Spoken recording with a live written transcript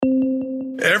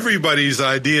Everybody's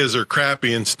ideas are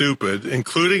crappy and stupid,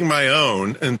 including my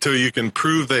own, until you can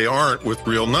prove they aren't with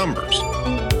real numbers.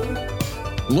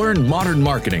 Learn modern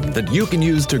marketing that you can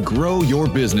use to grow your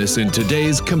business in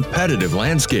today's competitive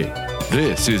landscape.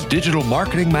 This is Digital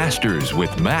Marketing Masters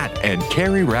with Matt and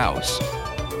Carrie Rouse.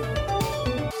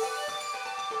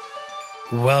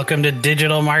 Welcome to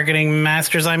Digital Marketing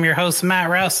Masters. I'm your host,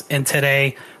 Matt Rouse, and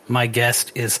today my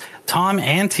guest is Tom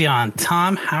Antion.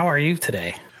 Tom, how are you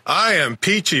today? I am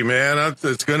peachy, man.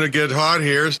 It's going to get hot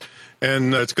here,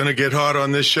 and it's going to get hot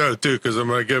on this show, too, because I'm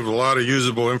going to give a lot of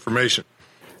usable information.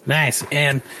 Nice.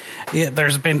 And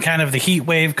there's been kind of the heat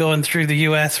wave going through the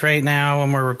U.S. right now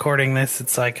when we're recording this.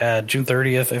 It's like June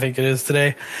 30th, I think it is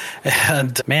today.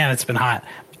 And, man, it's been hot.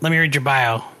 Let me read your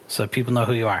bio so people know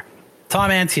who you are.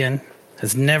 Tom Antion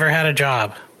has never had a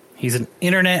job. He's an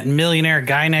internet millionaire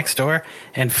guy next door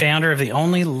and founder of the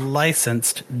only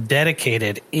licensed,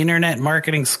 dedicated internet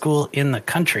marketing school in the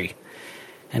country.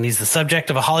 And he's the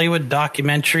subject of a Hollywood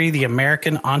documentary, The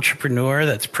American Entrepreneur,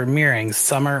 that's premiering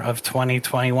summer of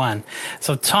 2021.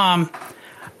 So, Tom,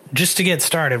 just to get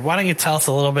started, why don't you tell us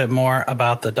a little bit more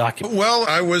about the documentary? Well,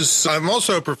 I'm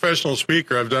also a professional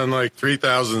speaker. I've done like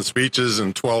 3,000 speeches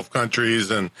in 12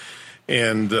 countries, and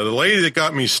the lady that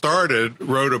got me started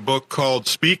wrote a book called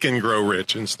Speak and Grow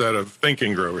Rich instead of Think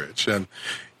and Grow Rich.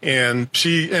 And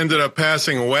she ended up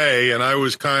passing away, and I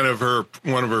was kind of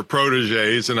one of her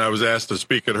proteges, and I was asked to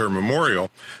speak at her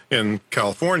memorial in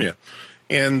California.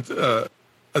 And a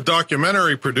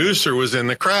documentary producer was in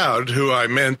the crowd who I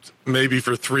met maybe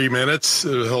for 3 minutes,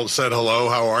 said, hello,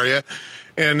 how are you?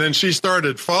 And then she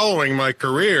started following my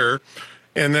career.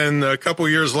 And then a couple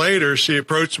of years later, she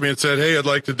approached me and said, hey, I'd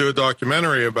like to do a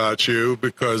documentary about you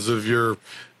because of your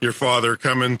father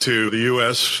coming to the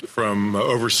U.S. from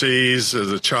overseas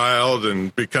as a child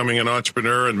and becoming an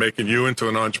entrepreneur and making you into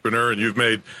an entrepreneur. And you've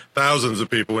made thousands of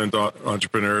people into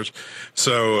entrepreneurs.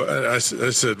 So I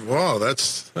said, wow,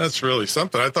 that's really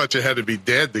something. I thought you had to be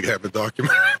dead to have a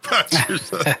documentary about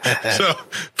yourself. So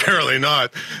apparently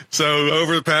not. So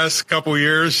over the past couple of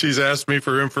years, she's asked me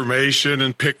for information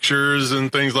and pictures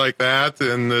and things like that.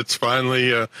 And it's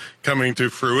finally coming to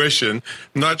fruition.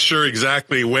 I'm not sure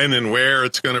exactly when and where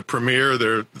it's going to premiere.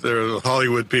 The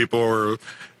Hollywood people are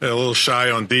a little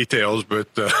shy on details, but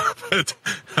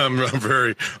I'm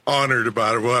very honored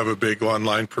about it. We'll have a big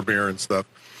online premiere and stuff.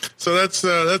 So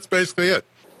that's basically it.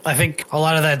 I think a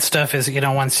lot of that stuff is,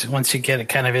 once you get it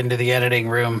kind of into the editing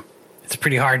room, it's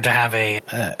pretty hard to have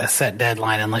a set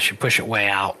deadline unless you push it way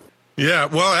out. Yeah,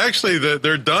 well, actually,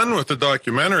 they're done with the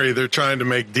documentary. They're trying to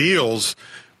make deals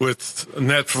with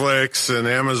Netflix and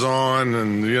Amazon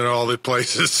and all the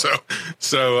places,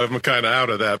 so I'm kind of out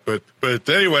of that. But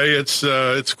anyway,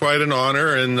 it's quite an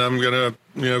honor, and I'm gonna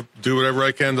do whatever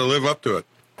I can to live up to it.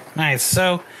 Nice.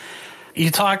 So you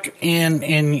talk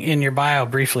in your bio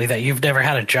briefly that you've never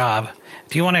had a job.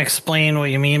 Do you want to explain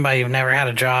what you mean by you've never had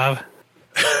a job?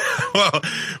 Well,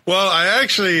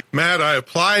 I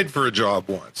applied for a job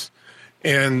once,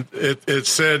 and it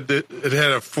said that it had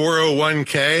a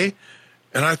 401k.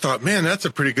 And I thought, man, that's a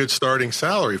pretty good starting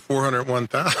salary,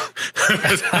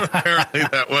 $401,000. Apparently,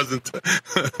 that wasn't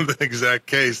the exact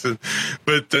case.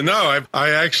 But I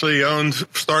actually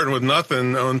starting with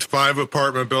nothing, owned 5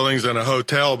 apartment buildings and a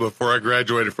hotel before I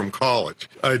graduated from college.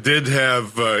 I did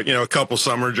have, a couple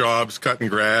summer jobs, cutting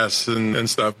grass and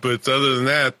stuff. But other than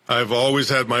that, I've always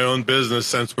had my own business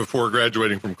since before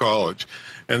graduating from college.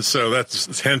 And so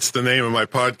that's hence the name of my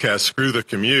podcast, Screw the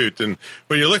Commute. And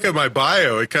when you look at my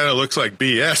bio, it kind of looks like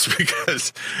BS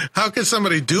because how can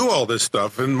somebody do all this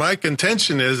stuff? And my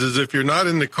contention is if you're not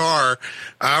in the car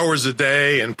hours a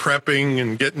day and prepping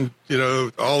and getting,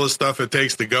 all the stuff it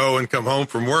takes to go and come home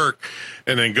from work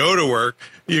and then go to work,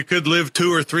 you could live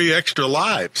 2 or 3 extra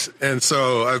lives. And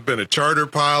so I've been a charter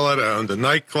pilot, I owned a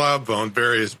nightclub, owned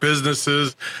various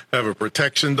businesses, have a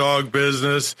protection dog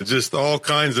business, just all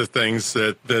kinds of things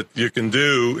that you can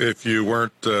do if you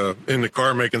weren't in the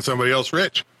car making somebody else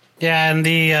rich. Yeah, and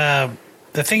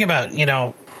the thing about,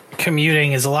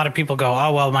 commuting is a lot of people go,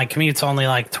 oh, well, my commute's only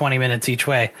like 20 minutes each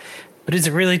way. But is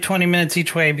it really 20 minutes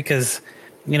each way? Because,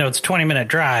 it's a 20-minute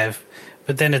drive,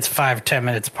 but then it's 5-10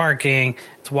 minutes parking.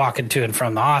 It's walking to and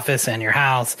from the office and your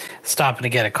house, stopping to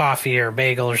get a coffee or a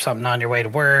bagel or something on your way to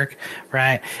work,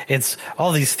 right? It's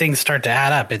all these things start to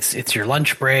add up. It's your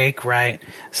lunch break, right?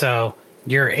 So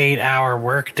your 8-hour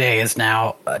work day is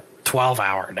now a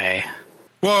 12-hour day.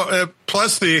 Well,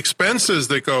 plus the expenses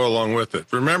that go along with it.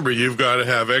 Remember, you've got to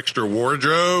have extra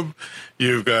wardrobe.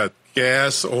 You've got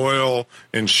gas, oil,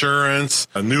 insurance,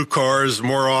 new cars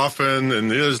more often,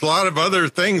 and there's a lot of other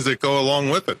things that go along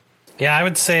with it. Yeah, I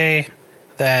would say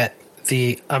that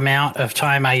the amount of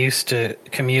time I used to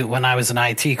commute when I was an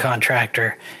IT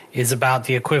contractor is about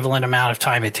the equivalent amount of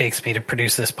time it takes me to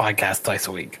produce this podcast twice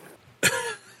a week.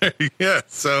 Yeah,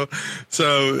 so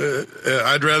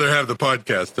I'd rather have the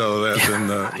podcast tell that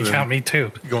than me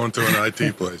too. Going to an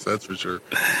IT place. That's for sure.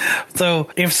 So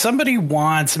if somebody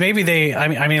wants, maybe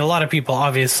I mean, a lot of people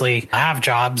obviously have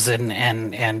jobs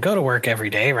and go to work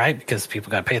every day, right? Because people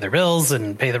got to pay their bills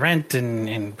and pay the rent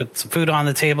and put some food on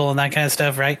the table and that kind of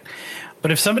stuff, right?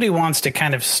 But if somebody wants to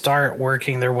kind of start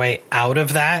working their way out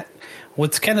of that,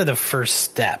 what's kind of the first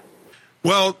step?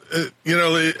 Well,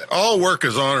 all work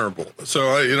is honorable.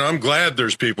 So, I'm glad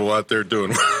there's people out there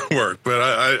doing work, but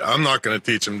I'm not going to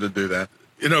teach them to do that.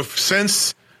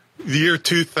 Since the year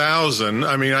 2000,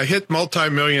 I hit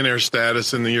multimillionaire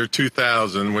status in the year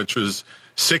 2000, which was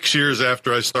 6 years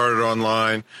after I started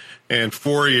online and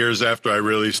 4 years after I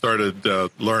really started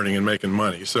learning and making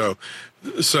money.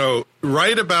 So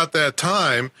right about that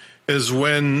time is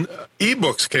when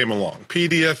ebooks came along,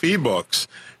 PDF ebooks.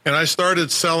 And I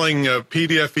started selling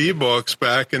PDF ebooks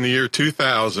back in the year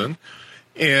 2000,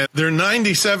 and they're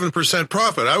 97%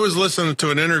 profit. I was listening to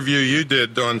an interview you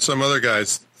did on some other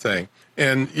guy's thing,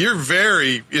 and you're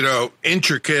very,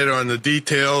 intricate on the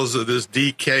details of this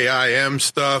DKIM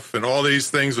stuff and all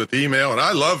these things with email, and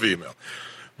I love email.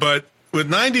 But with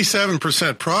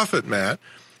 97% profit, Matt,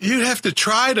 you'd have to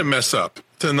try to mess up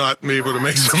to not be able to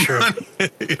make some money,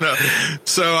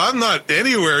 So I'm not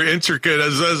anywhere intricate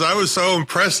as I was so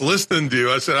impressed listening to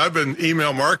you. I said, I've been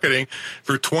email marketing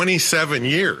for 27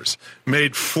 years,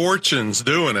 made fortunes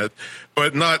doing it,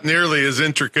 but not nearly as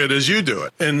intricate as you do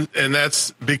it. And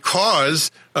that's because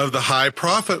of the high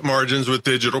profit margins with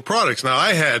digital products. Now,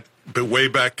 I had way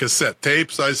back cassette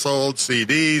tapes I sold,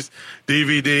 CDs,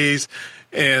 DVDs,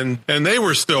 and they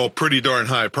were still pretty darn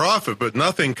high profit, but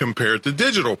nothing compared to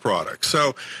digital products.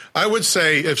 So I would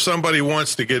say if somebody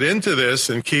wants to get into this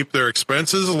and keep their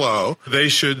expenses low, they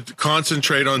should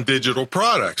concentrate on digital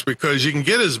products, because you can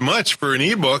get as much for an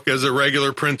ebook as a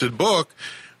regular printed book,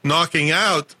 knocking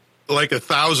out like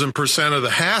 1,000% of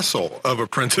the hassle of a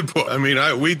printed book.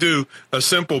 We do a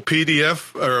simple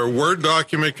PDF or a Word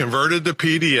document converted to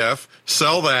PDF,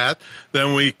 sell that,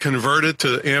 then we convert it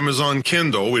to Amazon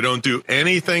Kindle. We don't do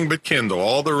anything but Kindle.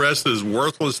 All the rest is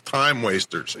worthless time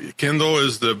wasters. Kindle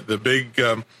is the big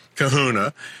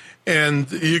kahuna. And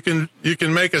you can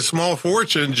make a small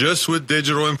fortune just with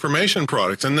digital information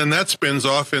products. And then that spins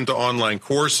off into online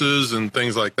courses and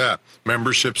things like that.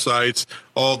 Membership sites,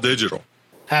 all digital.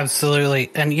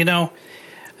 Absolutely. And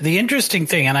the interesting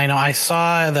thing, and I know I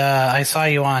saw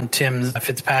you on Tim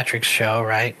Fitzpatrick's show,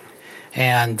 right?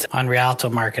 And on Rialto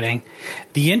Marketing.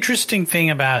 The interesting thing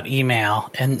about email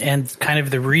and kind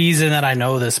of the reason that I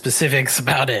know the specifics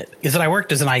about it is that I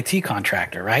worked as an IT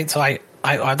contractor, right? So I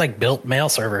like built mail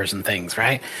servers and things,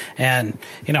 right? And,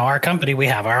 our company, we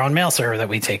have our own mail server that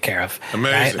we take care of.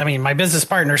 Amazing. Right? My business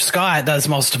partner, Scott, does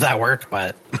most of that work,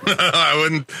 but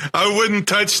I wouldn't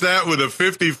touch that with a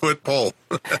 50-foot pole.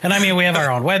 And we have our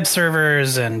own web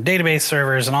servers and database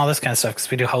servers and all this kind of stuff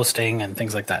because we do hosting and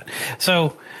things like that.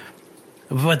 So,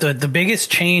 but the biggest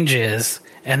change is,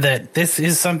 and that this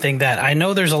is something that I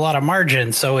know there's a lot of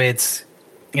margin. So it's,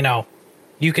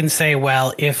 you can say,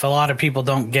 well, if a lot of people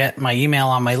don't get my email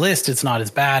on my list, it's not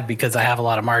as bad because I have a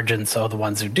lot of margin. So the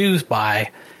ones who do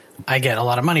buy, I get a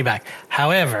lot of money back.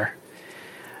 However,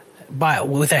 but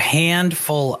with a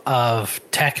handful of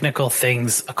technical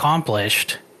things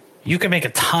accomplished, you can make a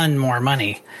ton more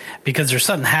money because there's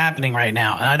something happening right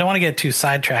now. And I don't want to get too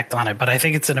sidetracked on it, but I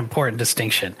think it's an important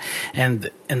distinction. And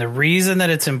the reason that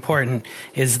it's important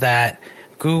is that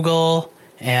Google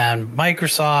and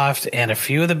Microsoft and a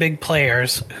few of the big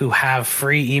players who have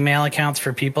free email accounts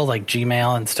for people like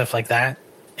Gmail and stuff like that,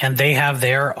 and they have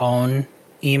their own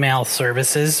email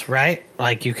services, right?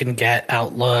 Like you can get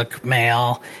Outlook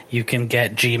Mail, you can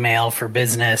get Gmail for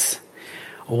business.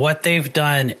 What they've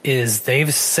done is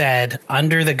they've said,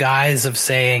 under the guise of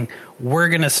saying, we're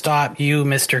going to stop you,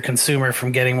 Mr. Consumer,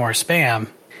 from getting more spam,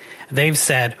 they've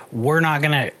said, we're not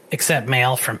going to accept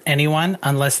mail from anyone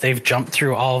unless they've jumped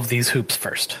through all of these hoops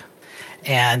first.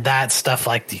 And that's stuff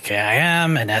like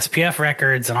DKIM and SPF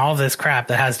records and all of this crap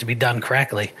that has to be done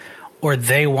correctly, or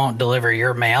they won't deliver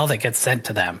your mail that gets sent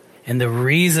to them. And the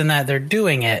reason that they're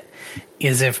doing it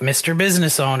is if Mr.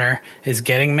 Business Owner is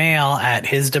getting mail at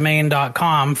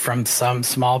hisdomain.com from some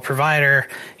small provider,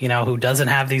 who doesn't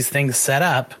have these things set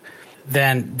up,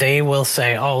 then they will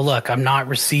say, oh, look, I'm not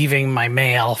receiving my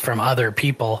mail from other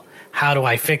people. how do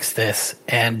I fix this?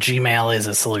 And Gmail is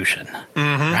a solution,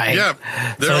 right? Yeah,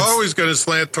 they're So always going to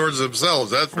slant towards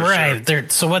themselves. That's for sure.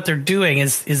 So what they're doing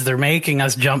is they're making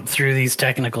us jump through these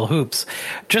technical hoops,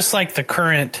 just like the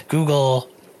current Google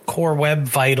Core Web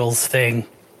Vitals thing,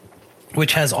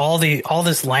 which has all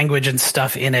this language and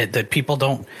stuff in it that people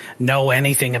don't know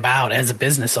anything about as a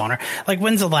business owner. Like,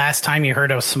 when's the last time you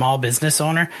heard a small business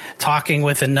owner talking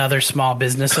with another small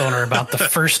business owner about the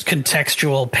first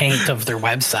contextual paint of their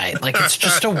website? Like, it's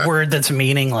just a word that's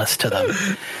meaningless to them.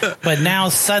 But now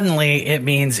suddenly it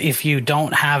means if you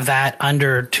don't have that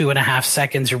under 2.5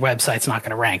 seconds, your website's not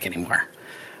going to rank anymore.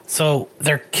 So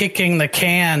they're kicking the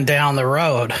can down the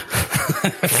road.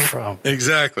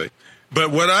 Exactly.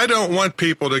 But what I don't want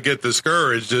people to get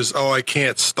discouraged is, I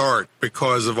can't start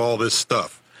because of all this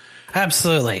stuff.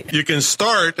 Absolutely. You can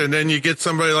start, and then you get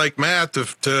somebody like Matt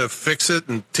to fix it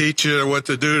and teach you what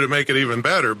to do to make it even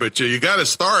better. But you got to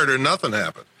start or nothing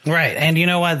happens. Right. And you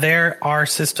know what? There are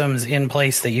systems in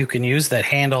place that you can use that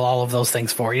handle all of those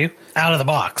things for you out of the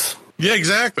box. Yeah,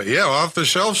 exactly. Yeah, off the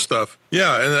shelf stuff.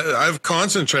 Yeah, and I've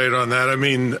concentrated on that. I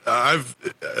mean,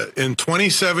 in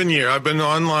 27 years, I've been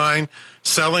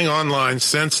selling online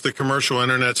since the commercial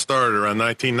internet started around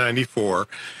 1994,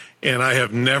 and I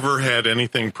have never had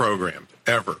anything programmed,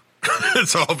 ever.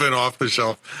 It's all been off the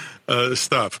shelf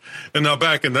stuff. And now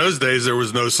back in those days, there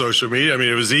was no social media. I mean,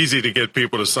 it was easy to get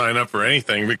people to sign up for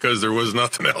anything because there was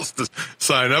nothing else to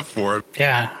sign up for.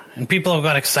 Yeah, and people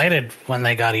got excited when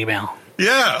they got email.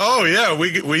 Yeah. Oh, yeah.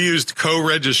 We used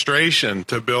co-registration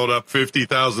to build up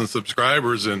 50,000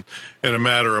 subscribers in a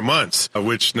matter of months,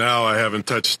 which now I haven't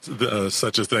touched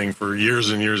such a thing for years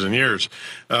and years and years.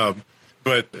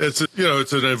 But it's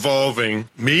an evolving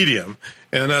medium,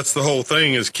 and that's the whole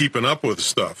thing, is keeping up with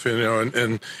stuff,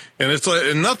 and it's like,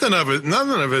 and nothing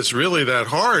of it's really that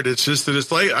hard. It's just that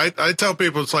it's like, I tell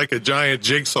people it's like a giant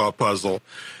jigsaw puzzle.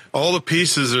 All the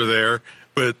pieces are there,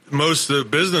 but most of the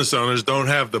business owners don't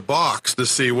have the box to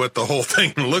see what the whole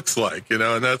thing looks like, and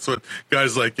that's what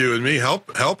guys like you and me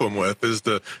help them with, is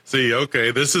to see,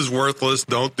 okay, this is worthless,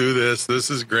 don't do this. This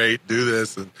is great, do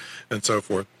this, and so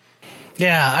forth.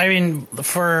 Yeah, I mean,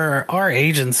 for our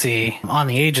agency, on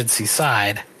the agency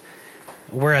side,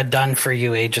 we're a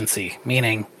done-for-you agency,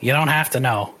 meaning you don't have to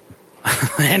know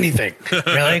anything,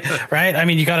 really, right? I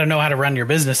mean, you got to know how to run your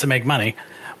business and make money.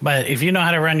 But if you know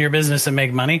how to run your business and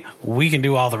make money, we can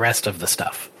do all the rest of the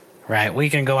stuff, right?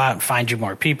 We can go out and find you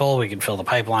more people. We can fill the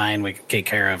pipeline. We can take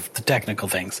care of the technical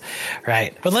things,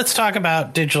 right? But let's talk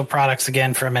about digital products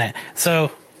again for a minute.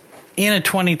 So in a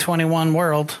 2021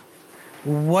 world,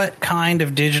 what kind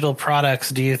of digital products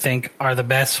do you think are the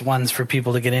best ones for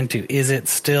people to get into? Is it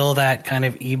still that kind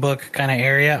of ebook kind of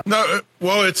area? No,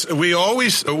 well,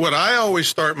 what I always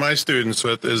start my students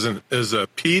with is a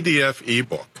PDF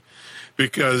ebook.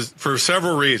 Because for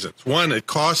several reasons. One, it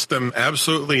costs them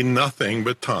absolutely nothing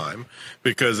but time,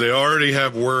 because they already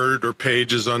have Word or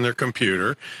Pages on their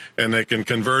computer, and they can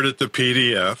convert it to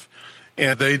PDF,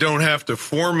 and they don't have to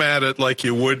format it like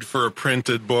you would for a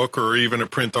printed book or even a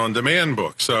print-on-demand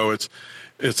book. So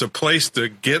it's a place to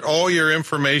get all your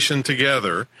information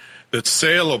together that's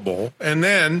saleable, and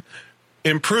then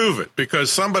improve it,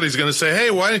 because somebody's going to say, hey,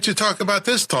 why didn't you talk about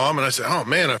this, Tom? And I say, oh,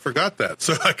 man, I forgot that.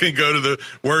 So I can go to the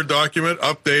Word document,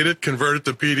 update it, convert it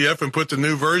to PDF, and put the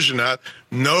new version out.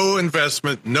 No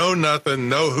investment, no nothing,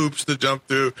 no hoops to jump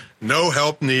through, no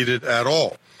help needed at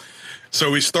all. So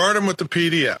we start them with the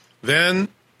PDF. Then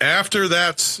after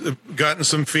that's gotten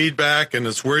some feedback and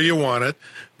it's where you want it,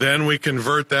 then we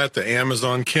convert that to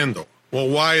Amazon Kindle. Well,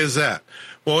 why is that?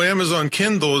 Well, Amazon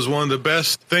Kindle is one of the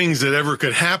best things that ever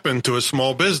could happen to a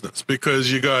small business,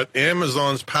 because you got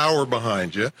Amazon's power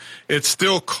behind you. It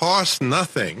still costs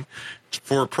nothing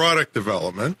for product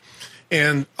development.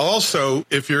 And also,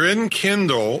 if you're in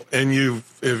Kindle and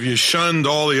if you shunned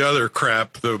all the other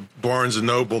crap, the Barnes &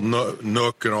 Noble,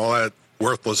 Nook, and all that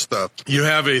worthless stuff, you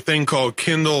have a thing called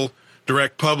Kindle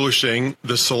Direct Publishing,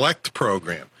 the Select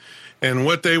program. And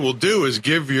what they will do is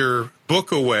give your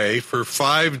book away for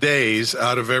 5 days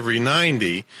out of every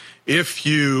 90 if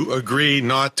you agree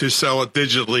not to sell it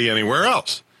digitally anywhere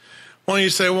else. Well,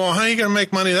 you say, well, how are you going to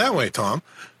make money that way, Tom?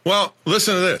 Well,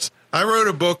 listen to this. I wrote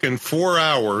a book in 4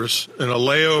 hours in a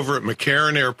layover at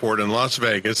McCarran Airport in Las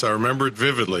Vegas. I remember it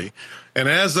vividly. And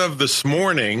as of this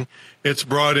morning, it's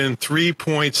brought in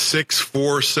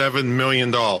 $3.647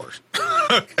 million.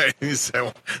 Okay, you say,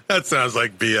 well, that sounds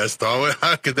like BS, Tom.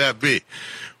 How could that be?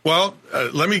 Well,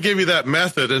 let me give you that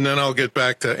method, and then I'll get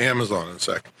back to Amazon in a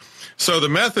second. So the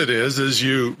method is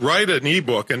you write an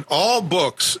ebook, and all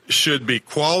books should be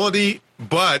quality,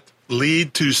 but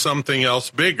lead to something else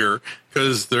bigger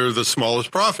because they're the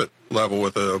smallest profit level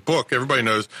with a book. Everybody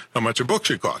knows how much a book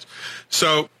should cost.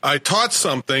 So I taught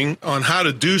something on how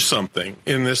to do something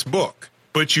in this book,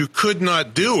 but you could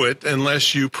not do it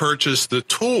unless you purchased the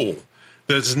tool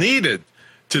that's needed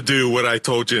to do what I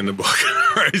told you in the book,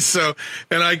 right? So,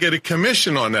 and I get a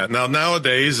commission on that. Now,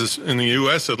 nowadays, in the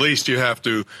U.S. at least, you have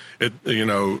to,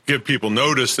 give people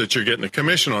notice that you're getting a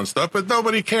commission on stuff, but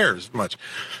nobody cares much.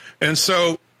 And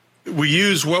so we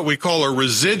use what we call a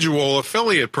residual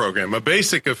affiliate program. A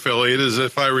basic affiliate is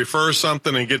if I refer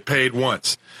something and get paid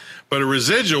once. But a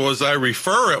residual is I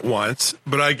refer it once,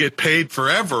 but I get paid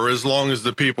forever as long as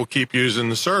the people keep using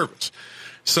the service.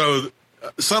 So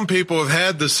some people have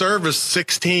had the service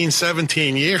 16,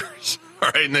 17 years, all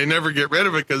right, and they never get rid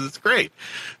of it because it's great.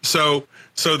 So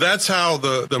that's how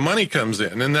the money comes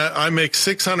in. And that I make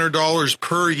 $600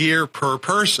 per year per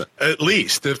person, at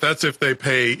least, if they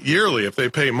pay yearly. If they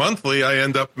pay monthly, I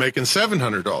end up making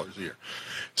 $700 a year.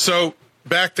 So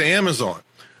back to Amazon.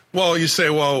 Well, you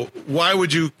say, well, why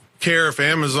would you care if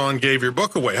Amazon gave your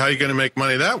book away? How are you going to make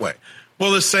money that way?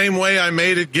 Well, the same way I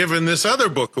made it giving this other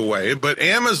book away, but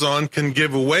Amazon can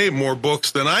give away more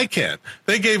books than I can.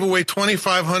 They gave away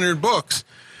 2,500 books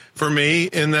for me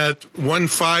in that 1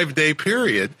 5-day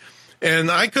period, and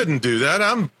I couldn't do that.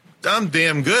 I'm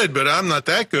damn good, but I'm not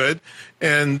that good.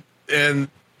 And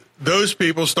those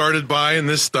people started buying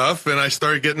this stuff, and I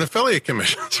started getting affiliate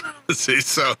commissions. See,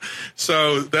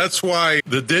 so that's why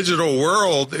the digital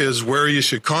world is where you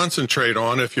should concentrate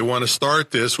on if you want to start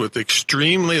this with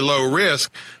extremely low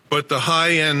risk, but the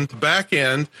high end, back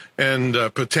end, and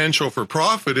potential for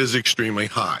profit is extremely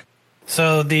high.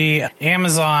 So the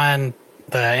Amazon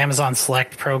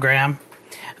Select program,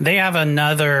 they have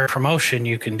another promotion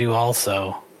you can do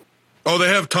also. Oh, they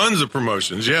have tons of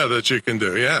promotions, yeah, that you can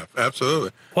do. Yeah, absolutely.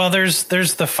 Well, there's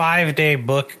the 5-day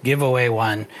book giveaway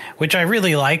one, which I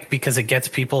really like because it gets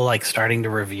people like starting to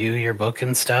review your book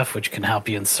and stuff, which can help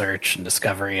you in search and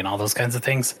discovery and all those kinds of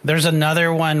things. There's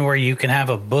another one where you can have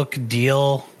a book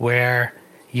deal where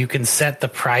you can set the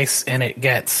price and it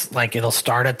gets like, it'll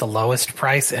start at the lowest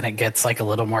price and it gets like a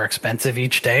little more expensive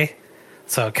each day.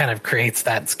 So it kind of creates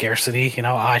that scarcity,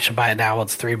 I should buy it now. Well,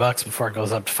 it's $3 before it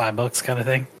goes up to $5 kind of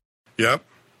thing. Yep.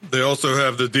 They also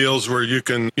have the deals where you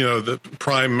can, the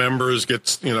Prime members get,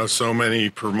 so many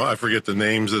per month. I forget the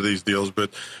names of these deals, but,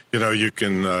 you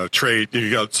can trade.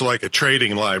 It's like a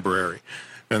trading library.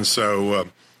 And so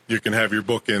you can have your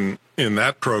book in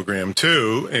that program,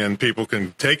 too, and people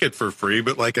can take it for free.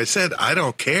 But like I said, I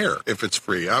don't care if it's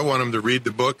free. I want them to read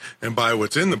the book and buy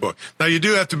what's in the book. Now, you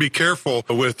do have to be careful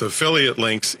with affiliate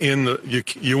links.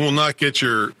 You will not get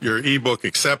your ebook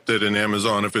accepted in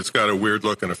Amazon if it's got a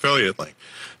weird-looking affiliate link.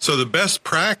 So the best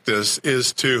practice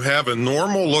is to have a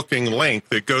normal-looking link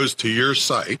that goes to your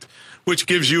site, which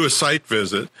gives you a site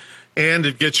visit, and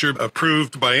it gets you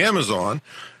approved by Amazon.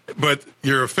 But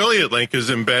your affiliate link is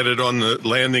embedded on the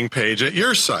landing page at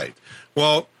your site.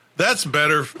 Well, that's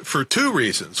better for two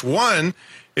reasons. One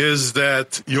is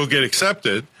that you'll get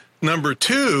accepted. Number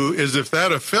two is if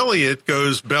that affiliate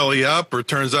goes belly up or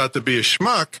turns out to be a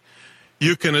schmuck,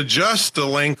 you can adjust the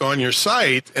link on your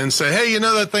site and say, hey,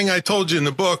 that thing I told you in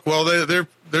the book? Well, they're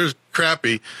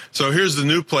crappy. So here's the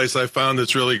new place I found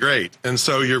that's really great. And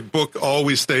so your book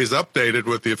always stays updated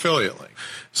with the affiliate link.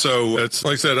 So it's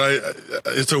like I said,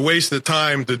 it's a waste of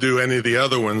time to do any of the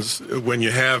other ones when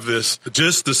you have this.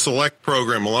 Just the Select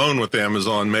program alone with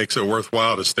Amazon makes it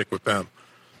worthwhile to stick with them.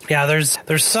 Yeah,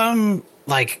 there's some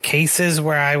like cases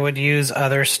where I would use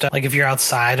other stuff. Like if you're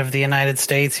outside of the United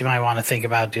States, you might want to think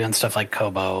about doing stuff like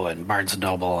Kobo and Barnes &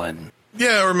 Noble and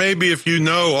yeah, or maybe if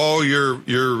all your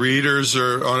readers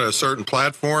are on a certain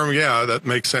platform, yeah, that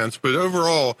makes sense. But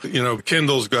overall,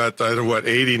 Kindle's got,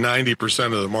 80-90%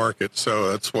 of the market, so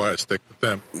that's why I stick with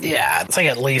them. Yeah, it's like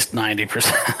at least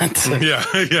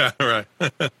 90%. yeah, right.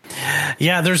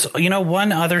 Yeah, there's,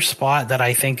 one other spot that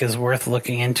I think is worth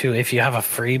looking into if you have a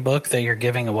free book that you're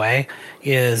giving away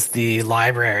is the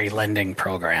library lending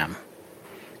program.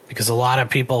 Because a lot of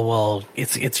people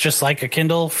it's just like a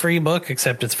Kindle free book,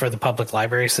 except it's for the public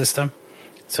library system.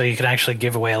 So you can actually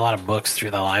give away a lot of books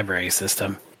through the library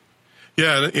system.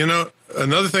 Yeah,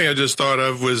 another thing I just thought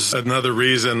of was another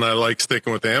reason I like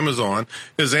sticking with Amazon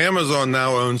is Amazon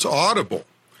now owns Audible.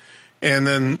 And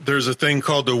then there's a thing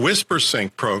called the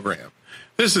WhisperSync program.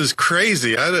 This is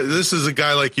crazy. This is a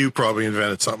guy like you probably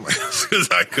invented something like this because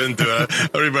I couldn't do it. I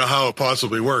don't even know how it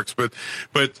possibly works. But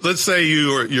let's say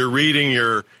you're reading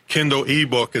your Kindle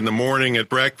ebook in the morning at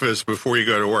breakfast before you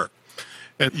go to work.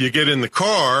 And you get in the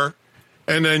car,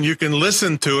 and then you can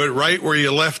listen to it right where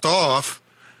you left off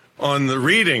on the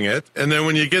reading it. And then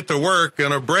when you get to work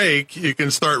on a break, you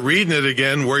can start reading it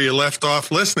again where you left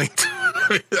off listening to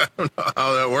it. I don't know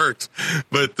how that works,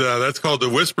 but that's called the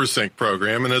WhisperSync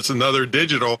program, and it's another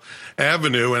digital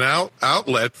avenue and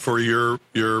outlet for your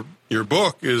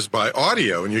book is by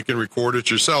audio, and you can record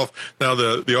it yourself. Now,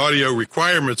 the audio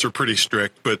requirements are pretty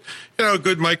strict, but a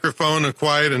good microphone and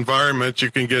quiet environment,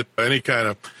 you can get any kind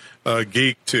of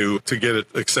geek to get it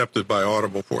accepted by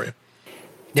Audible for you.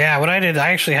 Yeah, what I did,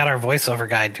 I actually had our voiceover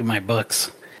guy do my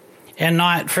books. And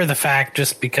not for the fact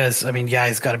just because,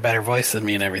 he's got a better voice than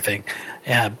me and everything.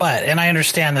 And I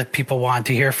understand that people want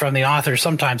to hear from the author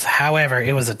sometimes. However,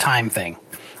 it was a time thing.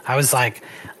 I was like,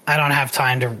 I don't have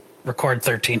time to record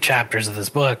 13 chapters of this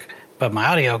book, but my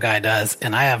audio guy does,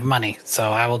 and I have money,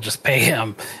 so I will just pay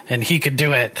him, and he could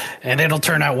do it, and it'll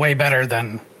turn out way better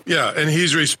than... Yeah, and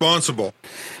he's responsible.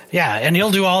 Yeah, and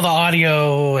he'll do all the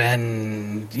audio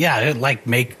and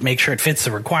make sure it fits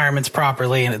the requirements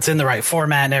properly and it's in the right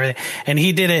format and everything. And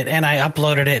he did it, and I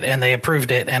uploaded it, and they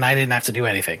approved it, and I didn't have to do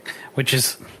anything.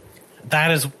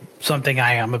 That is something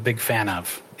I am a big fan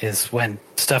of, is when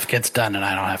stuff gets done and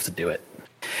I don't have to do it.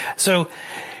 So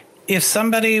if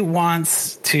somebody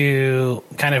wants to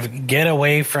kind of get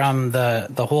away from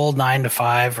the whole 9 to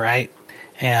 5, right,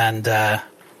 and they're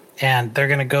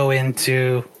going to go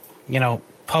into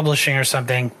publishing or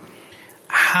something,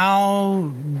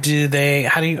 how do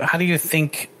you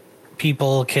think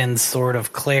people can sort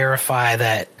of clarify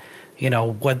that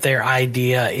what their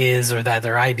idea is, or that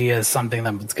their idea is something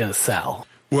that's going to sell?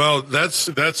 Well, that's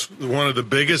one of the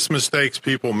biggest mistakes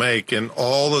people make in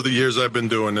all of the years I've been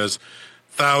doing this.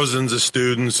 Thousands of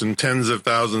students and tens of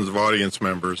thousands of audience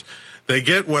members, they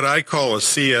get what I call a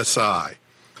CSI,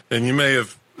 and you may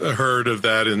have heard of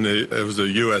that it was a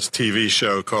U.S. TV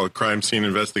show called Crime Scene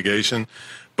Investigation,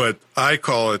 but I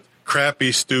call it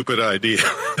crappy, stupid idea.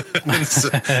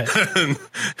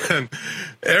 and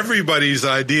everybody's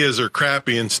ideas are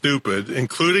crappy and stupid,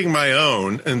 including my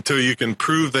own, until you can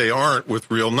prove they aren't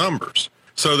with real numbers.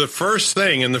 So the first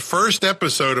thing in the first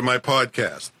episode of my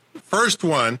podcast, the first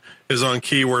one is on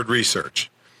keyword research.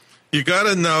 You got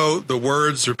to know the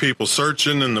words are people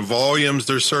searching and the volumes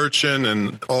they're searching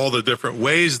and all the different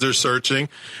ways they're searching.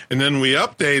 And then we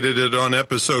updated it on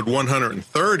episode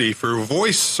 130 for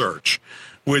voice search,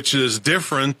 which is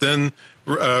different than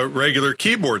regular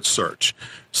keyboard search.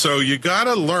 So you got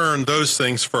to learn those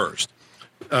things first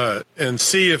and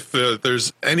see if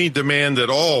there's any demand at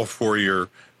all for your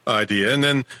idea.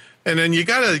 And then you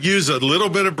got to use a little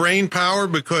bit of brain power,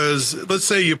 because let's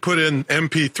say you put in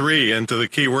MP3 into the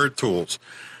keyword tools.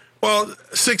 Well,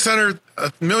 600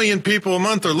 million people a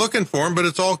month are looking for them, but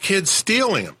it's all kids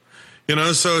stealing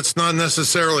them, so it's not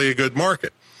necessarily a good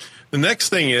market. The next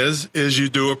thing is you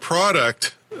do a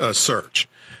product search.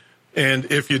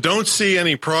 And if you don't see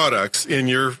any products in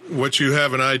what you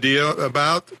have an idea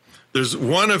about, there's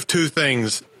one of two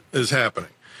things is happening.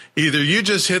 Either you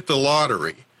just hit the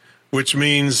lottery, which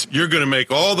means you're going to make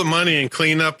all the money and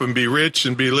clean up and be rich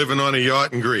and be living on a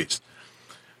yacht in Greece.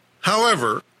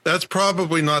 However, that's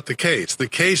probably not the case. The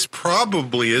case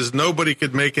probably is nobody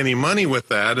could make any money with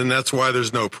that, and that's why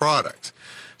there's no products.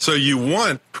 So you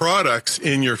want products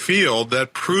in your field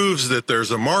that proves that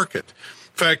there's a market.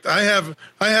 In fact, I have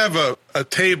a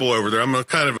table over there. I'm a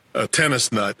kind of a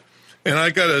tennis nut, and I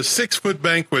got a 6-foot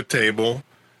banquet table,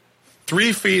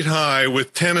 3 feet high,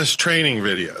 with tennis training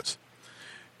videos.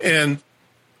 And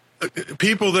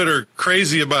people that are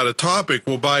crazy about a topic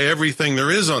will buy everything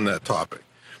there is on that topic.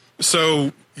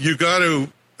 So you got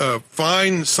to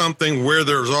find something where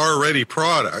there's already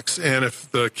products. And if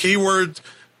the keyword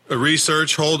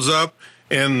research holds up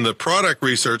and the product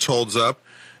research holds up,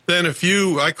 then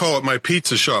I call it my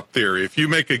pizza shop theory. If you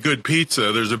make a good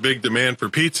pizza, there's a big demand for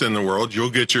pizza in the world,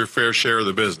 you'll get your fair share of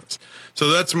the business. So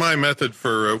that's my method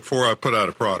before I put out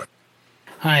a product.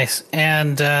 Nice.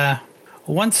 And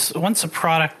once a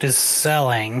product is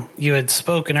selling, you had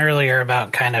spoken earlier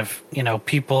about kind of,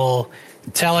 people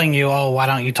telling you, oh, why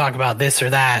don't you talk about this or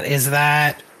that? Is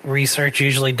that research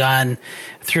usually done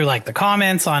through like the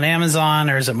comments on Amazon,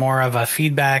 or is it more of a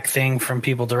feedback thing from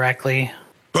people directly?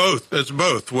 Both. It's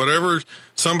both. Whatever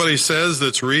somebody says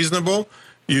that's reasonable,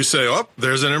 you say, oh,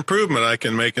 there's an improvement I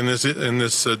can make in this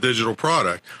digital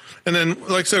product. And then,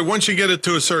 like I said, once you get it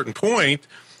to a certain point,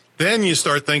 then you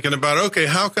start thinking about, okay,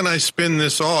 how can I spin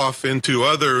this off into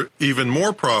other, even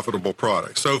more profitable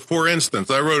products? So, for instance,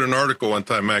 I wrote an article one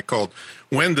time, Matt, called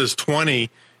When Does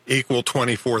 20 Equal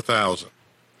 24,000?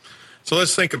 So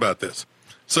let's think about this.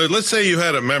 So let's say you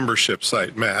had a membership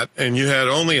site, Matt, and you had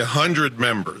only 100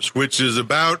 members, which is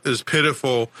about as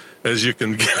pitiful as you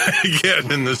can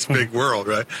get in this big world,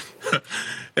 right?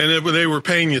 and they were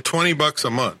paying you $20 a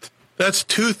month. That's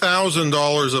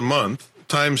 $2,000 a month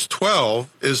times 12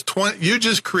 is 20. You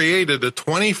just created a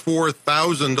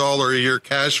 $24,000 a year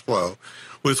cash flow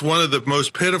with one of the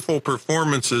most pitiful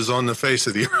performances on the face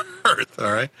of the earth.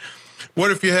 All right. What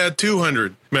if you had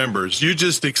 200 members? You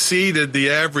just exceeded the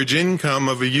average income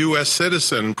of a U.S.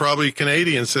 citizen, probably a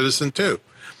Canadian citizen too.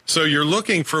 So you're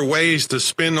looking for ways to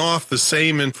spin off the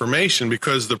same information,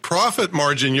 because the profit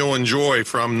margin you'll enjoy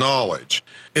from knowledge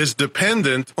is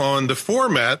dependent on the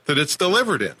format that it's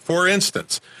delivered in. For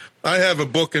instance, I have a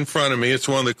book in front of me. It's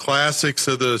one of the classics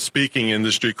of the speaking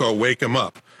industry called Wake 'Em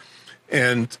Up.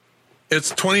 And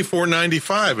it's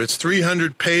 $24.95. It's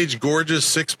 300-page, gorgeous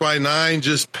 6x9,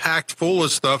 just packed full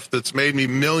of stuff that's made me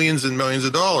millions and millions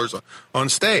of dollars on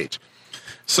stage.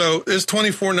 So it's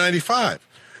 $24.95.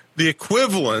 The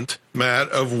equivalent, Matt,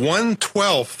 of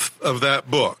 1/12 of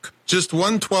that book, just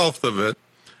 1/12 of it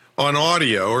on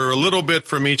audio, or a little bit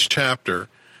from each chapter,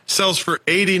 sells for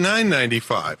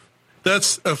 $89.95.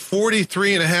 That's a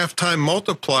 43.5 time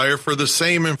multiplier for the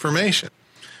same information.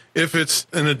 If it's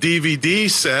in a DVD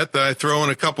set that I throw in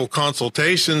a couple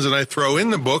consultations and I throw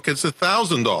in the book, it's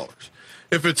 $1,000.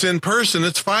 If it's in person,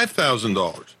 it's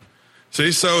 $5,000.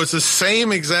 See, so it's the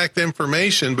same exact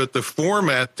information, but the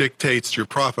format dictates your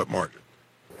profit margin.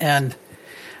 And,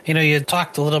 you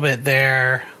talked a little bit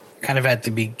there kind of at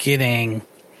the beginning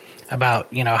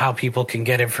about, how people can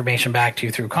get information back to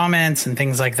you through comments and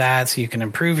things like that so you can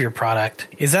improve your product.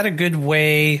 Is that a good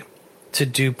way to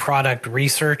do product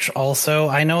research also?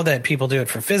 I know that people do it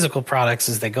for physical products,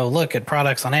 is they go look at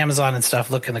products on Amazon and stuff,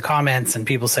 look in the comments, and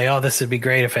people say, oh, this would be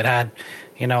great if it had,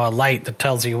 a light that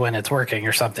tells you when it's working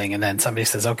or something. And then somebody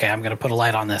says, okay, I'm going to put a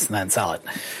light on this and then sell it,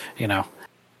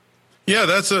 Yeah,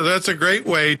 that's a great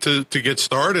way to get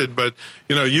started. But,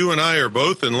 you and I are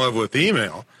both in love with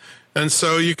email. And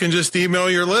so you can just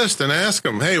email your list and ask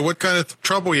them, hey, what kind of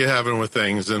trouble are you having with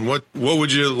things? And what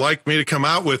would you like me to come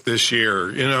out with this year?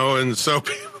 And so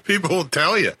people will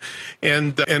tell you.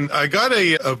 And I got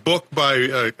a book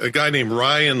by a guy named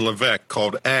Ryan Levesque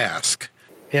called Ask.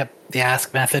 Yep, the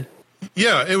Ask method.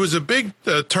 Yeah, it was a big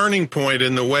turning point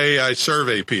in the way I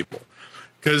survey people.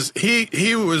 Because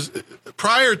he was,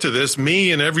 prior to this,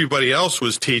 me and everybody else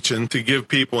was teaching to give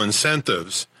people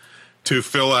incentives to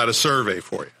fill out a survey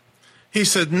for you. He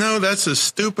said, no, that's the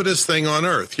stupidest thing on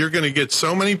earth. You're going to get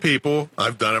so many people,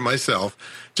 I've done it myself,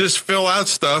 just fill out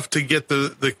stuff to get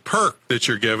the perk that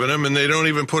you're giving them, and they don't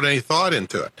even put any thought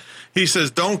into it. He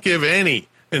says, don't give any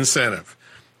incentive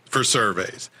for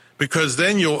surveys, because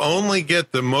then you'll only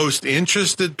get the most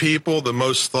interested people, the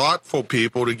most thoughtful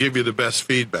people to give you the best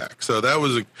feedback. So that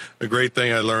was a great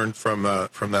thing I learned from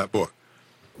that book.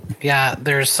 Yeah,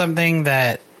 there's something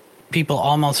that people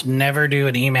almost never do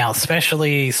in email,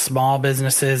 especially small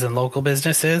businesses and local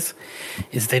businesses,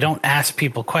 is they don't ask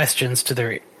people questions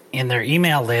in their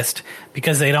email list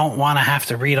because they don't want to have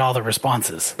to read all the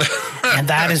responses. And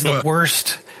that is the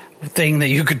worst thing that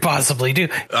you could possibly do.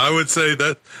 I would say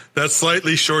that's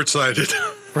slightly short-sighted.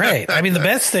 Right. I mean, the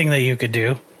best thing that you could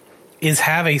do is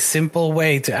have a simple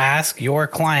way to ask your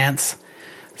clients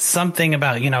something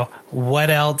about, what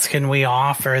else can we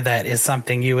offer that is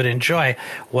something you would enjoy?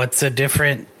 What's a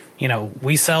different,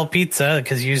 we sell pizza,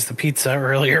 because you used the pizza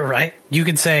earlier, right? You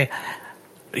could say,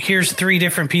 here's 3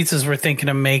 different pizzas we're thinking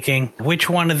of making. Which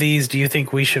one of these do you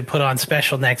think we should put on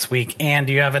special next week? And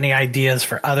do you have any ideas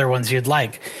for other ones you'd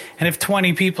like? And if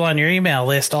 20 people on your email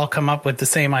list all come up with the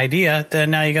same idea,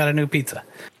 then now you got a new pizza.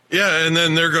 Yeah, and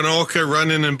then they're going to all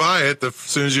run in and buy it as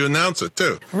soon as you announce it,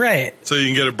 too. Right. So you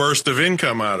can get a burst of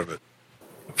income out of it.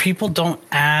 People don't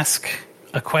ask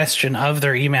a question of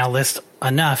their email list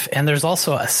enough, and there's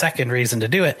also a second reason to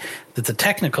do it. That's a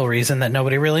technical reason that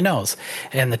nobody really knows.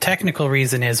 And the technical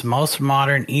reason is most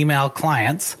modern email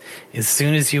clients, as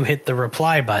soon as you hit the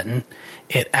reply button,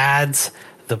 it adds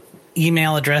the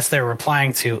email address they're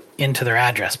replying to into their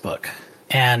address book.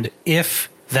 And if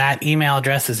that email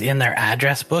address is in their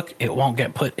address book, it won't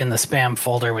get put in the spam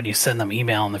folder when you send them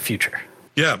email in the future.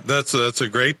 Yeah, that's a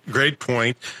great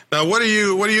point. Now, what are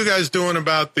you guys doing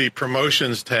about the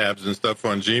promotions tabs and stuff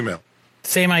on Gmail?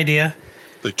 Same idea.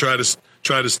 They try to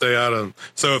stay out of them.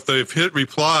 So if they've hit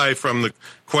reply from the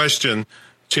question,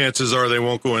 chances are they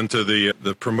won't go into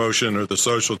the promotion or the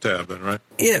social tab then, right?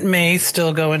 It may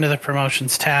still go into the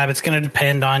promotions tab. It's going to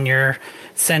depend on your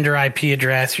sender IP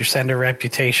address, your sender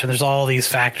reputation. There's all these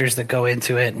factors that go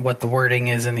into it and what the wording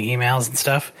is in the emails and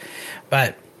stuff.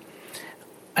 But,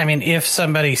 I mean, if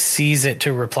somebody sees it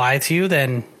to reply to you,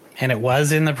 then and it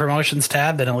was in the promotions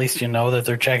tab, then at least you know that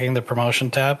they're checking the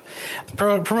promotion tab.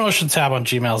 The promotion tab on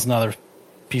Gmail is another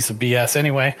piece of BS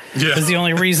anyway. Yeah. Because the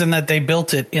only reason that they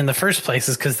built it in the first place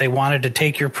is because they wanted to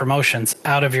take your promotions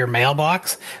out of your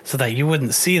mailbox so that you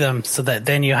wouldn't see them, so that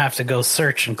then you have to go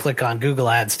search and click on Google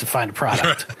Ads to find a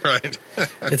product. Right.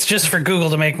 It's just for Google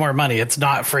to make more money. It's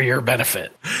not for your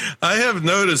benefit. I have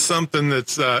noticed something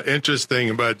that's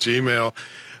interesting about Gmail.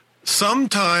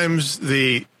 Sometimes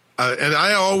and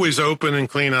I always open and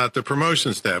clean out the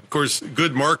promotions tab. Of course,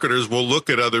 good marketers will look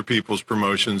at other people's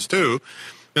promotions too.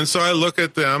 And so I look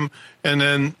at them, and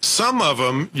then some of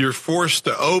them you're forced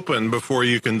to open before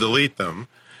you can delete them.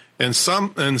 And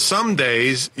some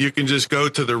days you can just go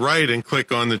to the right and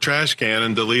click on the trash can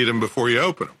and delete them before you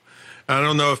open them. I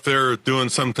don't know if they're doing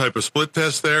some type of split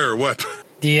test there or what.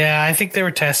 Yeah, I think they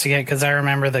were testing it because I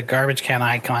remember the garbage can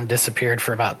icon disappeared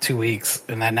for about 2 weeks,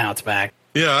 and then now it's back.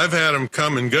 Yeah, I've had them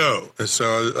come and go, and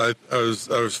so I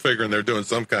was figuring they're doing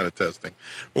some kind of testing,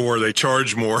 or they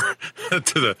charge more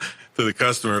to the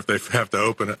customer if they have to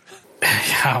open it.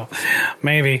 Yeah,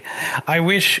 maybe. I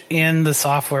wish in the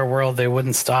software world they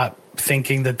wouldn't stop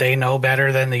thinking that they know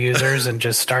better than the users and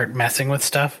just start messing with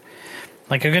stuff.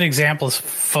 Like a good example is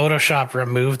Photoshop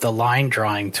removed the line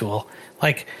drawing tool.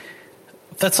 Like,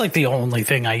 that's like the only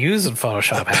thing I use in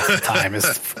Photoshop half the time is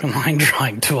the line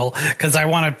drawing tool, because I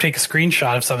want to take a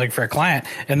screenshot of something for a client,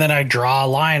 and then I draw a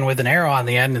line with an arrow on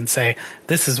the end and say,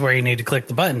 this is where you need to click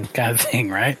the button, kind of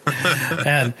thing, right?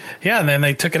 And then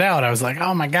they took it out. I was like,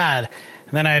 oh my God.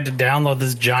 And then I had to download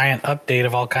this giant update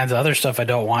of all kinds of other stuff I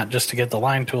don't want just to get the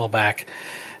line tool back.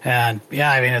 And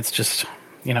yeah, I mean, it's just...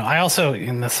 I also,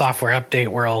 in the software update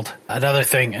world, another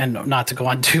thing, and not to go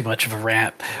on too much of a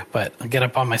rant, but I'll get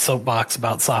up on my soapbox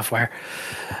about software.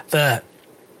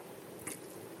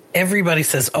 Everybody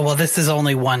says, oh, well, this is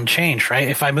only one change, right?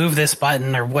 If I move this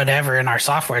button or whatever in our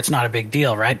software, it's not a big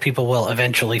deal, right? People will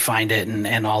eventually find it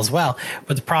and all's well.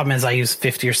 But the problem is I use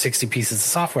 50 or 60 pieces of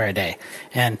software a day.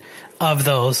 And of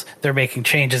those, they're making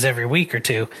changes every week or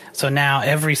two. So now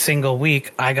every single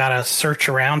week, I got to search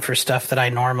around for stuff that I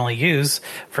normally use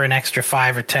for an extra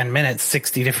 5 or 10 minutes,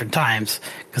 60 different times,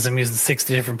 because I'm using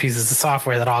 60 different pieces of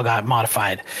software that all got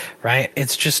modified, right?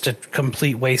 It's just a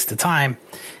complete waste of time.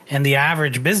 And the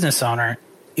average business owner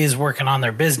is working on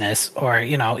their business, or,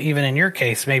 even in your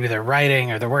case, maybe they're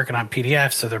writing or they're working on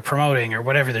PDFs or they're promoting or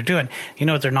whatever they're doing. You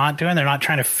know what they're not doing? They're not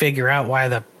trying to figure out why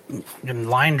the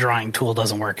line drawing tool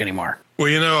doesn't work anymore.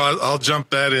 Well, I'll jump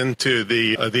that into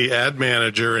the ad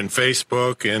manager in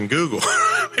Facebook and Google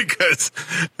because,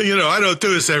 I don't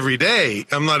do this every day.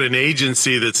 I'm not an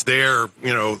agency that's there,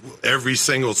 every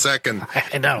single second.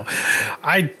 I know.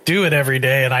 I do it every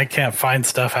day and I can't find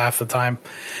stuff half the time.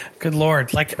 Good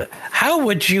Lord. Like, how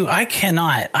would you, I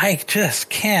just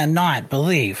cannot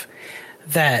believe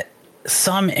that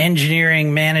some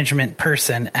engineering management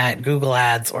person at Google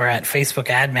Ads or at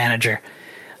Facebook Ad Manager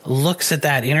looks at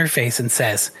that interface and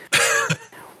says,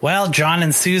 well, John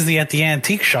and Susie at the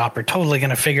antique shop are totally going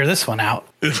to figure this one out.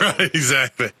 Right,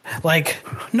 exactly. Like,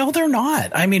 no, they're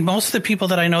not. I mean, most of the people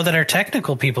that I know that are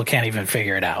technical people can't even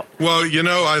figure it out. Well,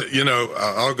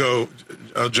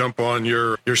 I'll jump on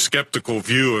your skeptical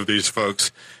view of these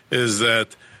folks is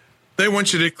that they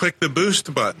want you to click the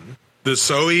boost button. That's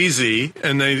so easy,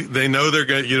 and they know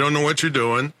you don't know what you're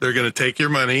doing. They're going to take your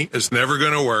money. It's never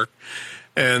going to work.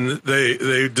 And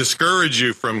they discourage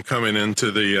you from coming into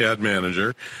the ad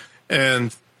manager.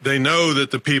 And they know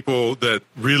that the people that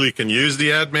really can use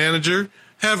the ad manager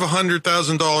have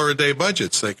 $100,000 a day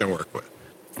budgets they can work with.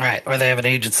 Right, or they have an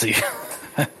agency.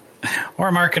 Or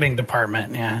a marketing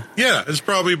department, yeah. Yeah, it's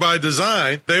probably by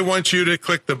design. They want you to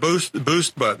click the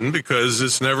boost button because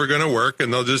it's never going to work,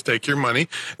 and they'll just take your money.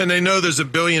 And they know there's a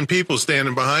billion people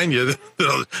standing behind you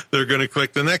that they're going to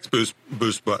click the next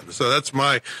boost button. So that's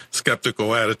my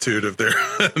skeptical attitude of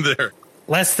there.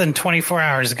 Less than 24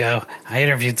 hours ago, I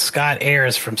interviewed Scott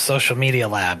Ayers from Social Media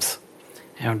Labs.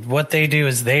 And what they do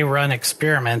is they run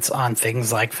experiments on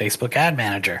things like Facebook Ad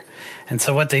Manager. And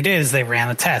so what they did is they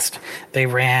ran a test. They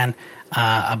ran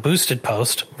a boosted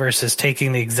post versus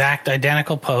taking the exact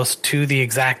identical post to the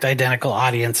exact identical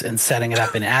audience and setting it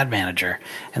up in Ad Manager.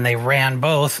 And they ran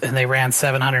both, and they ran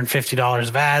 $750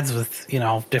 of ads with,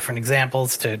 different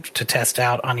examples to test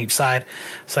out on each side.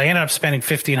 So I ended up spending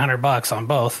 $1,500 on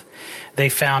both. They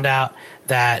found out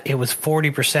that it was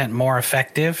 40% more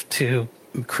effective to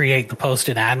create the post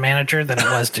in Ad Manager than it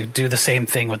was to do the same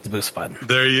thing with the boost button.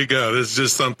 There you go. This is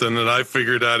just something that I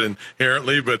figured out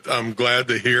inherently, but I'm glad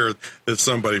to hear that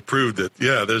somebody proved it.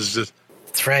 Yeah, That's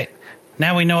right.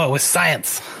 Now we know it was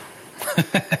science.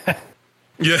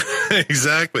 Yeah,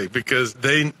 exactly. Because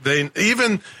they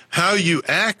even how you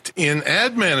act in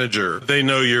Ad Manager, they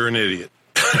know you're an idiot.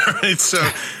 Right?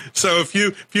 So if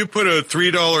you put a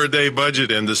 $3 a day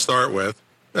budget in to start with,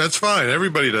 that's fine.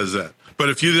 Everybody does that. But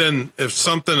if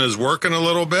something is working a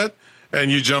little bit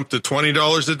and you jump to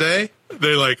 $20 a day,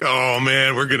 they're like, oh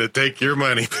man, we're going to take your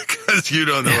money because you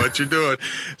don't know what you're doing.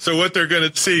 So what they're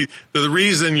going to see, the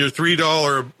reason your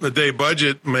 $3 a day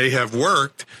budget may have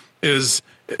worked is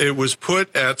it was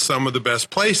put at some of the best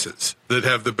places that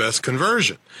have the best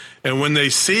conversion. And when they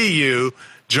see you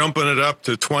jumping it up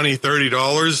to $20,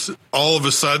 $30, all of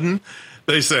a sudden,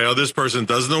 they say, oh, this person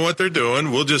doesn't know what they're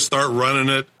doing. We'll just start running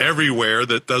it everywhere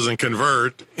that doesn't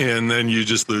convert, and then you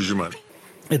just lose your money.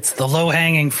 It's the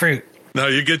low-hanging fruit. Now,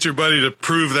 you get your buddy to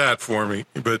prove that for me,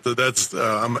 but that's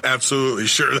I'm absolutely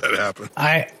sure that happened.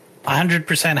 I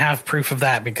 100% have proof of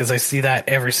that because I see that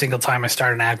every single time I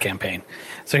start an ad campaign.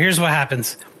 So here's what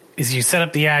happens is you set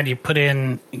up the ad, you put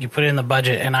in the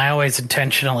budget, and I always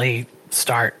intentionally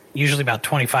start usually about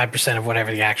 25% of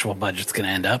whatever the actual budget's going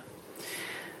to end up.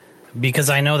 Because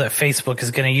I know that Facebook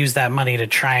is going to use that money to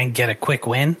try and get a quick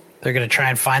win. They're going to try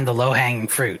and find the low-hanging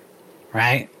fruit,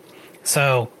 right?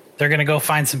 So they're going to go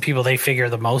find some people they figure are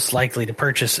the most likely to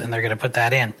purchase, and they're going to put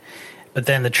that in. But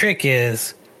then the trick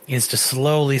is to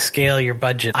slowly scale your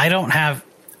budget. I don't have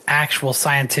actual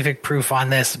scientific proof on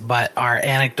this, but our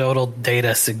anecdotal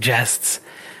data suggests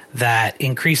that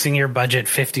increasing your budget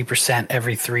 50%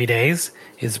 every 3 days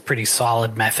is a pretty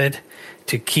solid method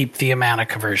to keep the amount of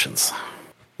conversions.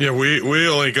 Yeah, we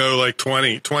only go like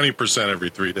 20% every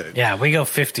 3 days. Yeah, we go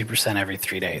 50% every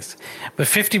 3 days. But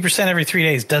 50% every 3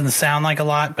 days doesn't sound like a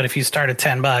lot, but if you start at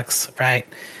 $10, right,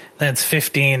 then it's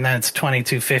 15, then it's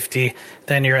 $22.50,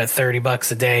 then you're at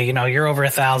 $30 a day. You know, you're over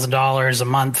 $1,000 a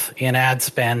month in ad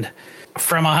spend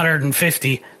from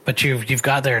 $150, but you've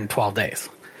got there in 12 days,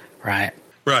 right?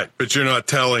 Right, but you're not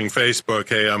telling Facebook,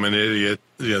 hey, I'm an idiot,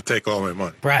 take all my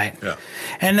money. Right. Yeah.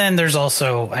 And then there's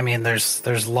also,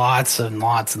 there's lots and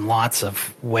lots and lots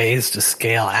of ways to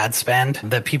scale ad spend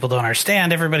that people don't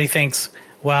understand. Everybody thinks,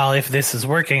 well, if this is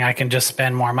working, I can just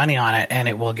spend more money on it and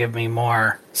it will give me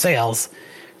more sales,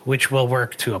 which will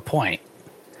work to a point.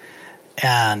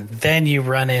 And then you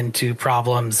run into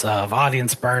problems of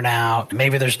audience burnout.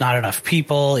 Maybe there's not enough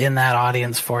people in that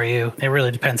audience for you. It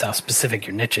really depends how specific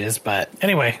your niche is. But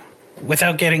anyway,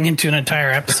 without getting into an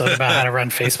entire episode about how to run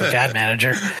Facebook Ad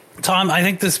Manager, Tom, I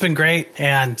think this has been great,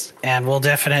 and we'll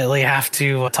definitely have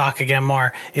to talk again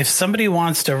more. If somebody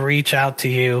wants to reach out to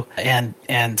you and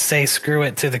say screw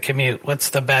it to the commute,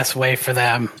 what's the best way for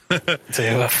them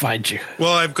to find you?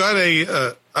 Well, I've got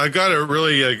a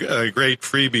really great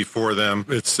freebie for them.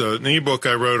 It's an ebook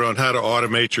I wrote on how to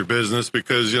automate your business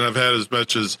because, I've had as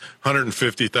much as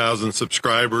 150,000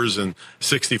 subscribers and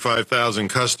 65,000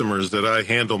 customers that I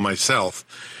handle myself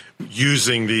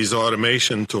using these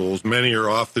automation tools. Many are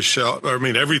off the shelf.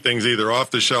 Everything's either off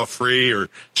the shelf, free or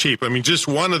cheap. Just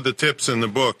one of the tips in the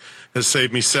book has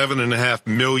saved me 7.5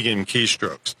 million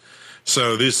keystrokes.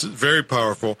 So this is very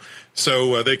powerful.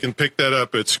 So they can pick that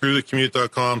up at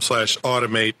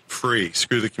screwthecommute.com/automate free.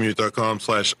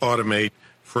 Screwthecommute.com/automate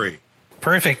free.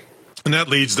 Perfect. And that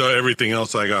leads to everything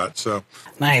else I got. So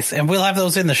nice. And we'll have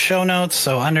those in the show notes.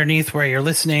 So underneath where you're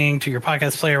listening to your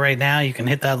podcast player right now, you can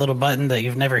hit that little button that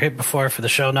you've never hit before for the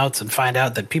show notes and find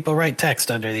out that people write text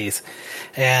under these.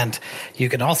 And you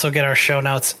can also get our show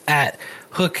notes at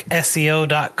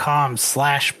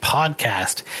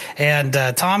hookseo.com/podcast. And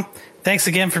Tom, thanks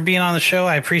again for being on the show.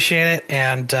 I appreciate it.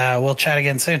 And we'll chat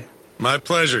again soon. My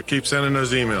pleasure. Keep sending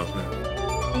those emails, man.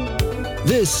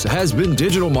 This has been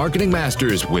Digital Marketing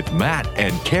Masters with Matt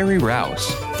and Carrie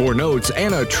Rouse. For notes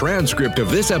and a transcript of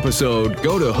this episode,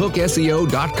 go to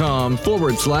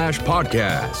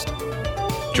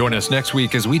hookseo.com/podcast. Join us next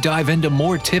week as we dive into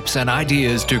more tips and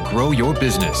ideas to grow your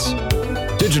business.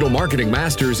 Digital Marketing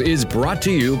Masters is brought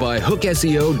to you by Hook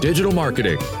SEO Digital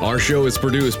Marketing. Our show is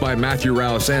produced by Matthew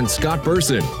Rouse and Scott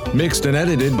Burson, mixed and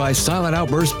edited by Silent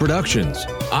Outburst Productions.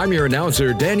 I'm your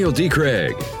announcer, Daniel D.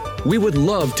 Craig. We would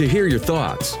love to hear your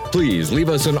thoughts. Please leave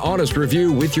us an honest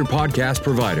review with your podcast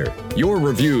provider. Your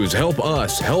reviews help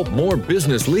us help more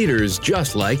business leaders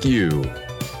just like you.